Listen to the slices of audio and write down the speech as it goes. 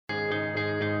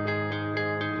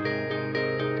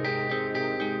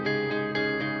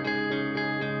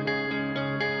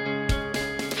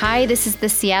Hi, this is the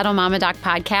Seattle Mama Doc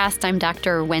podcast. I'm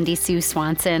Dr. Wendy Sue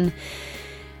Swanson.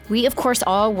 We, of course,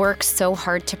 all work so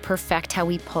hard to perfect how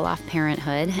we pull off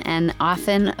parenthood, and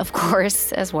often, of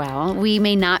course, as well, we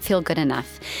may not feel good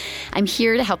enough. I'm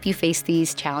here to help you face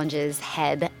these challenges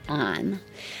head on.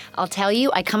 I'll tell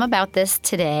you, I come about this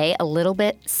today a little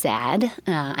bit sad.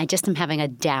 I just am having a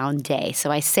down day.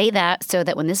 So I say that so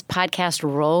that when this podcast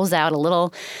rolls out a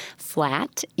little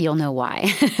flat, you'll know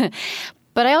why.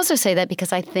 But I also say that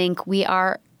because I think we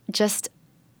are just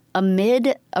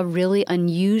amid a really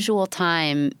unusual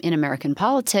time in American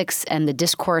politics and the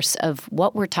discourse of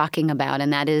what we're talking about,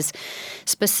 and that is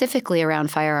specifically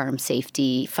around firearm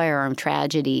safety, firearm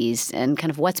tragedies, and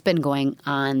kind of what's been going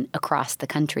on across the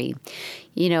country.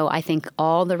 You know, I think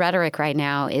all the rhetoric right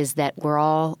now is that we're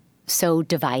all so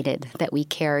divided, that we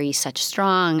carry such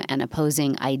strong and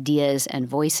opposing ideas and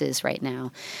voices right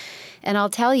now. And I'll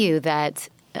tell you that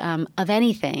of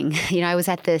anything, I was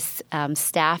at this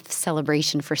staff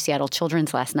celebration for Seattle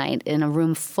Children's last night in a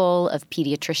room full of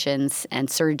pediatricians and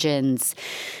surgeons,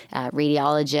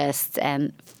 radiologists,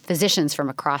 and physicians from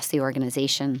across the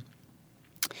organization.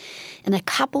 And a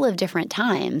couple of different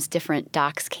times, different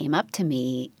docs came up to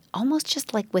me almost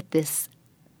just like with this,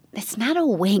 it's not a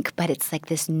wink, but it's like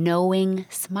this knowing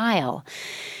smile.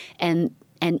 And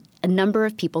a number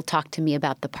of people talked to me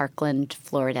about the Parkland,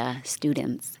 Florida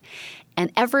students. And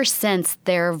ever since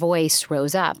their voice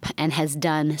rose up and has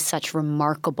done such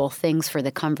remarkable things for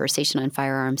the conversation on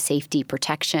firearm safety,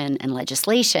 protection, and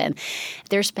legislation,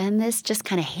 there's been this just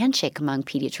kind of handshake among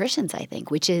pediatricians, I think,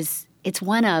 which is, it's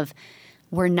one of,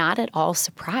 we're not at all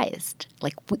surprised.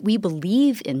 Like, we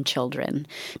believe in children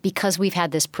because we've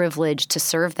had this privilege to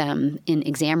serve them in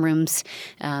exam rooms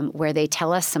where they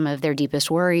tell us some of their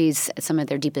deepest worries, some of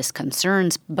their deepest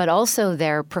concerns, but also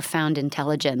their profound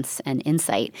intelligence and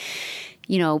insight.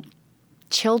 You know,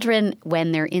 children,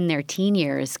 when they're in their teen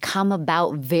years, come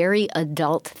about very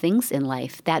adult things in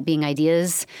life, that being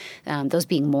ideas, those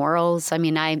being morals. I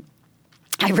mean, I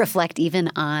reflect even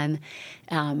on,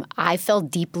 I fell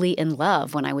deeply in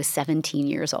love when I was 17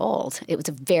 years old. It was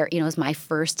it was my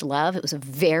first love. It was a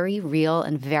very real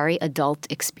and very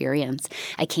adult experience.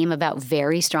 I came about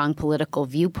very strong political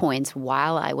viewpoints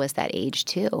while I was that age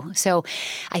too. So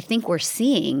I think we're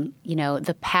seeing,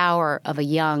 the power of a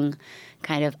young,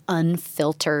 kind of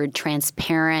unfiltered,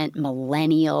 transparent,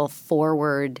 millennial,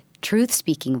 forward,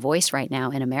 truth-speaking voice right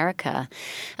now in America.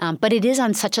 But it is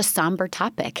on such a somber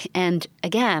topic. And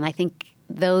again, I think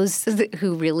those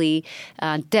who really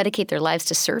dedicate their lives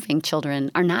to serving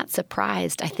children are not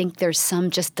surprised. I think there's some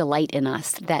just delight in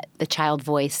us that the child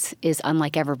voice is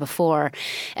unlike ever before.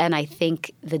 And I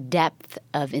think the depth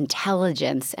of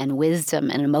intelligence and wisdom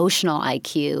and emotional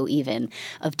IQ even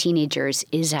of teenagers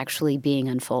is actually being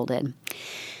unfolded.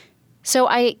 So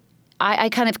I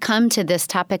kind of come to this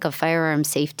topic of firearm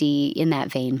safety in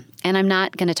that vein. And I'm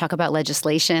not going to talk about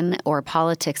legislation or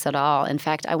politics at all. In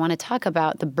fact, I want to talk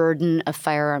about the burden of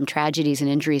firearm tragedies and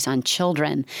injuries on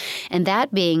children, and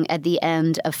that being at the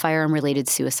end of firearm-related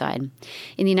suicide.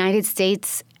 In the United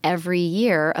States, every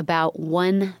year, about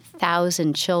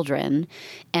 1,000 children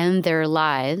end their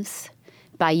lives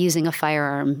by using a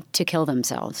firearm to kill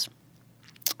themselves.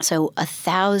 So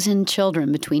 1,000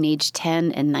 children between age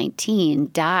 10 and 19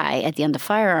 die at the end of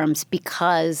firearms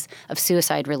because of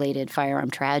suicide-related firearm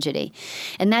tragedy.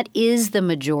 And that is the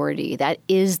majority. That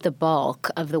is the bulk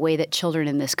of the way that children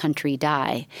in this country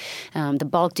die. The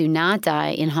bulk do not die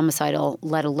in homicidal,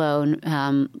 let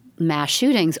alone mass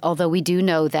shootings, although we do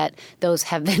know that those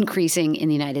have been increasing in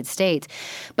the United States.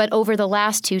 But over the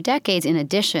last 2 decades, in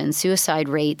addition, suicide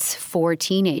rates for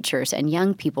teenagers and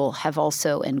young people have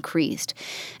also increased.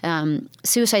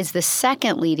 Suicide is the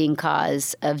second leading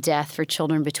cause of death for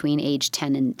children between age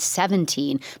 10 and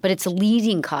 17, but it's a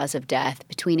leading cause of death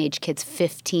between age kids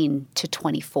 15 to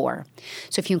 24.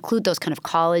 So if you include those kind of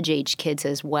college-age kids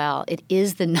as well, it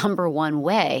is the number one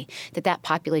way that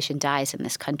population dies in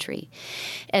this country.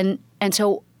 And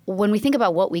so when we think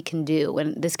about what we can do,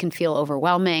 and this can feel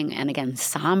overwhelming and, again,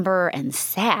 somber and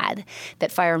sad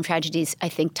that firearm tragedies, I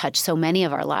think, touch so many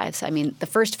of our lives. I mean, the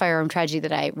first firearm tragedy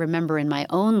that I remember in my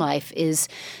own life is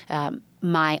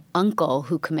my uncle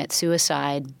who commits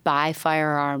suicide by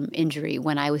firearm injury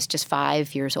when I was just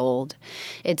 5 years old.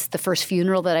 It's the first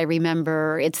funeral that I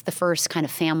remember. It's the first kind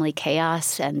of family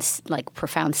chaos and like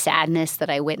profound sadness that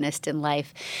I witnessed in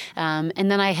life. And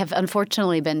then I have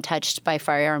unfortunately been touched by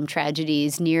firearm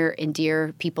tragedies near and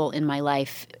dear people in my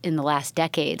life in the last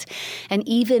decades. And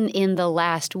even in the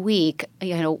last week,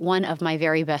 one of my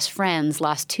very best friends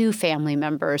lost 2 family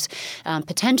members,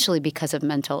 potentially because of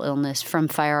mental illness from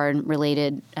firearm-related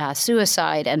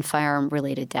suicide and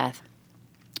firearm-related death.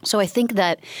 So I think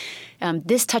that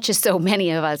this touches so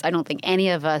many of us. I don't think any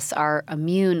of us are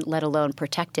immune, let alone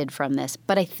protected from this.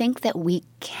 But I think that we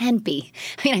can be.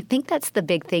 I think that's the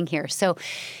big thing here. So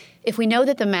if we know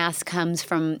that the mass comes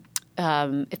from,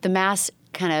 if the mass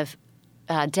kind of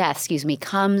death,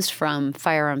 comes from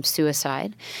firearm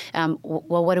suicide,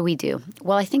 well, what do we do?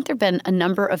 Well, I think there have been a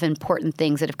number of important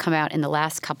things that have come out in the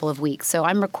last couple of weeks. So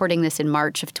I'm recording this in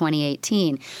March of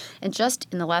 2018. And just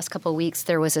in the last couple of weeks,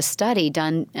 there was a study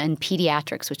done in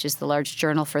Pediatrics, which is the large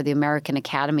journal for the American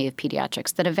Academy of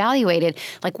Pediatrics, that evaluated,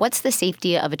 what's the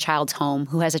safety of a child's home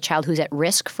who has a child who's at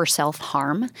risk for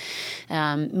self-harm,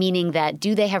 meaning that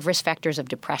do they have risk factors of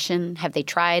depression? Have they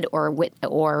tried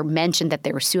or mentioned that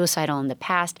they were suicidal in the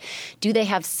past? Do they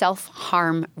have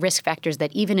self-harm risk factors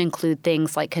that even include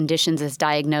things like conditions as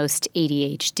diagnosed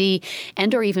ADHD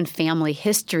and or even family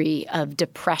history of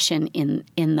depression in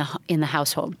the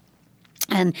household?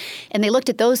 And they looked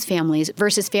at those families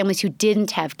versus families who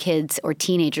didn't have kids or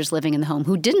teenagers living in the home,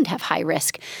 who didn't have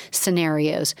high-risk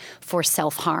scenarios for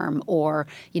self-harm or,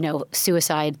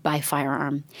 suicide by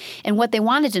firearm. And what they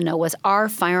wanted to know was, are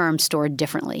firearms stored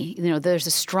differently? There's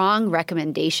a strong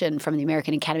recommendation from the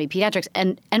American Academy of Pediatrics,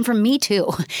 and from me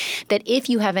too, that if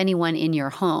you have anyone in your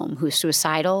home who's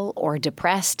suicidal or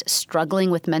depressed,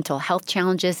 struggling with mental health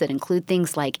challenges that include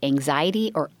things like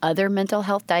anxiety or other mental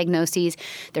health diagnoses,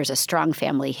 there's a strong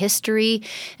family history,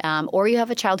 or you have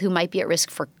a child who might be at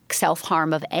risk for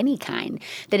self-harm of any kind,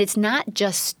 that it's not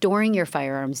just storing your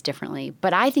firearms differently,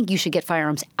 but I think you should get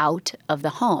firearms out of the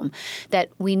home. That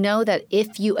we know that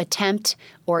if you attempt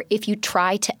or if you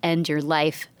try to end your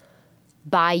life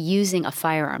by using a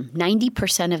firearm,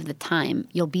 90% of the time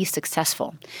you'll be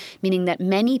successful, meaning that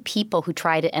many people who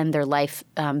try to end their life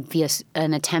via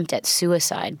an attempt at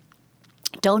suicide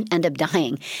don't end up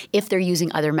dying if they're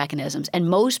using other mechanisms. And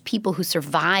most people who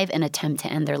survive an attempt to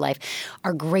end their life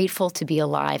are grateful to be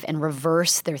alive and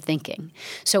reverse their thinking.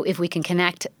 So if we can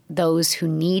connect those who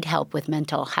need help with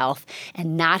mental health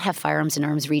and not have firearms in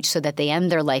arm's reach so that they end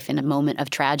their life in a moment of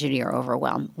tragedy or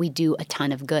overwhelm, we do a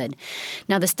ton of good.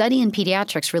 Now, the study in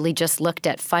pediatrics really just looked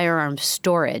at firearm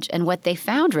storage. And what they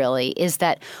found really is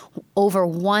that over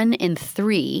 1 in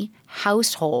 3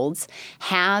 households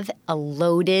have a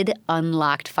loaded,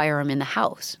 unlocked firearm in the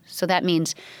house. So that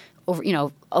means over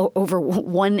 1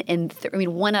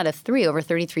 out of 3, over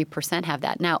 33% have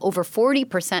that. Now, over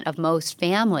 40% of most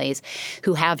families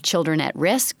who have children at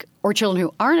risk or children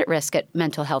who aren't at risk at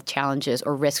mental health challenges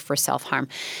or risk for self-harm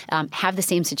have the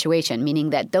same situation, meaning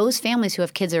that those families who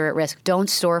have kids that are at risk don't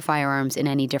store firearms in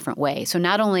any different way. So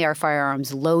not only are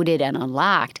firearms loaded and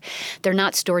unlocked, they're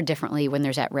not stored differently when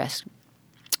there's at risk.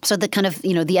 So the kind of,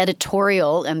 the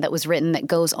editorial that was written that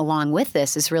goes along with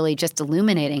this is really just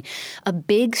illuminating a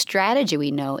big strategy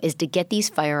we know is to get these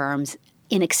firearms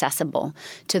inaccessible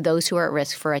to those who are at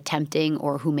risk for attempting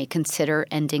or who may consider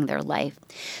ending their life.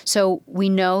 So we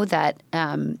know that,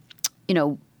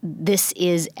 this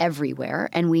is everywhere,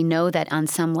 and we know that on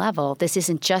some level, this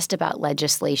isn't just about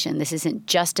legislation. This isn't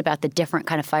just about the different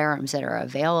kind of firearms that are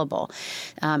available.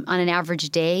 On an average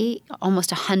day,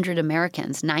 almost 100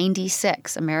 Americans,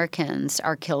 96 Americans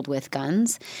are killed with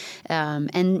guns, and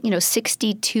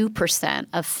 62%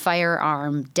 of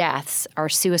firearm deaths are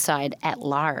suicide at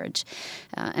large.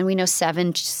 And we know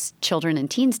 7 children and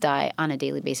teens die on a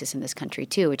daily basis in this country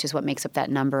too, which is what makes up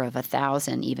that number of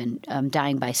 1,000 even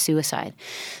dying by suicide.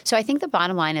 So I think the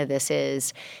bottom line of this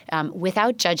is,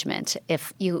 without judgment,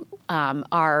 if you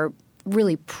are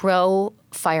really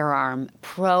pro-firearm,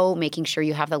 making sure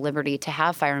you have the liberty to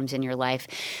have firearms in your life,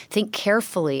 think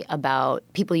carefully about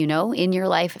people you know in your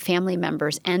life, family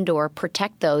members, and or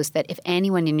protect those that if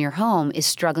anyone in your home is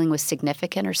struggling with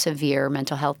significant or severe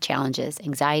mental health challenges,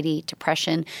 anxiety,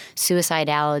 depression,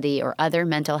 suicidality, or other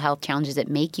mental health challenges that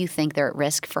make you think they're at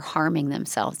risk for harming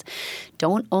themselves.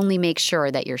 Don't only make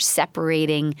sure that you're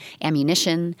separating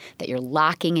ammunition, that you're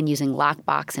locking and using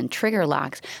lockbox and trigger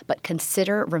locks, but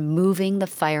consider removing the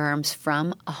firearms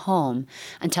from a home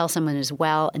until someone is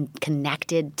well and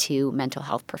connected to mental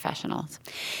health professionals.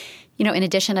 In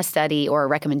addition, a study or a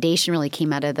recommendation really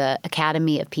came out of the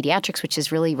Academy of Pediatrics, which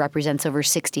really represents over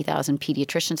 60,000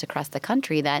 pediatricians across the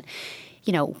country, that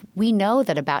we know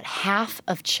that about half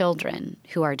of children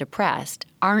who are depressed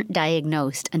aren't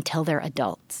diagnosed until they're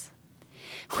adults,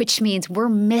 which means we're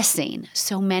missing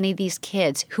so many of these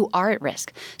kids who are at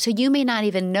risk. So you may not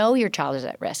even know your child is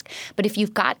at risk. But if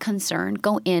you've got concern,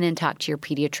 go in and talk to your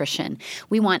pediatrician.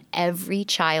 We want every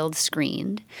child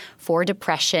screened for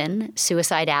depression,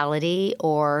 suicidality,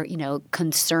 or,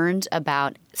 concerns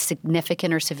about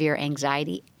significant or severe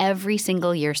anxiety every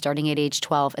single year starting at age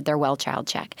 12 at their well child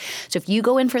check. So if you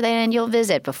go in for that annual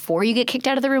visit before you get kicked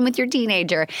out of the room with your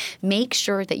teenager, make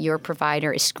sure that your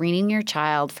provider is screening your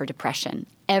child for depression.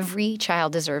 Every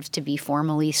child deserves to be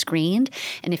formally screened.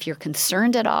 And if you're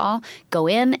concerned at all, go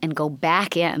in and go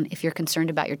back in if you're concerned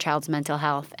about your child's mental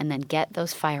health, and then get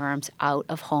those firearms out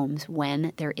of homes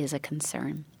when there is a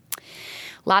concern.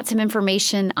 Lots of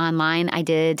information online. I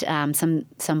did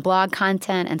some blog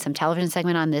content and some television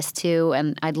segment on this too,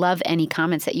 and I'd love any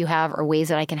comments that you have or ways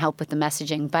that I can help with the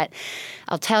messaging. But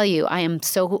I'll tell you, I am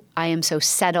so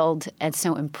settled and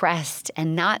so impressed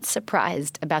and not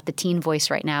surprised about the teen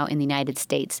voice right now in the United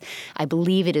States. I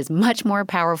believe it is much more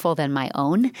powerful than my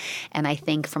own, and I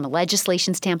think from a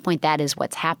legislation standpoint, that is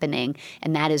what's happening,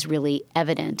 and that is really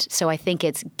evident. So I think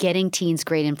it's getting teens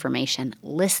great information,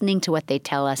 listening to what they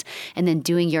tell us, and then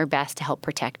doing your best to help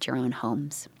protect your own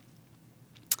homes.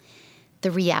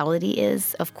 The reality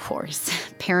is, of course,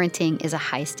 parenting is a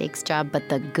high-stakes job, but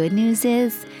the good news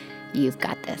is you've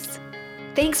got this.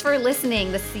 Thanks for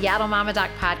listening. The Seattle Mama Doc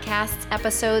podcast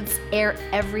episodes air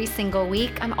every single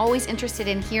week. I'm always interested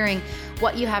in hearing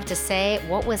what you have to say,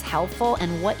 what was helpful,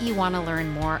 and what you want to learn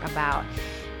more about.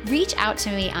 Reach out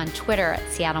to me on Twitter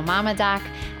at Seattle Mama Doc,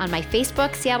 on my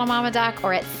Facebook, Seattle Mama Doc,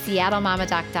 or at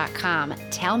seattlemamadoc.com.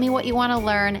 Tell me what you want to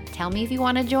learn, tell me if you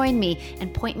want to join me,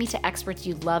 and point me to experts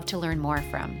you'd love to learn more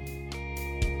from.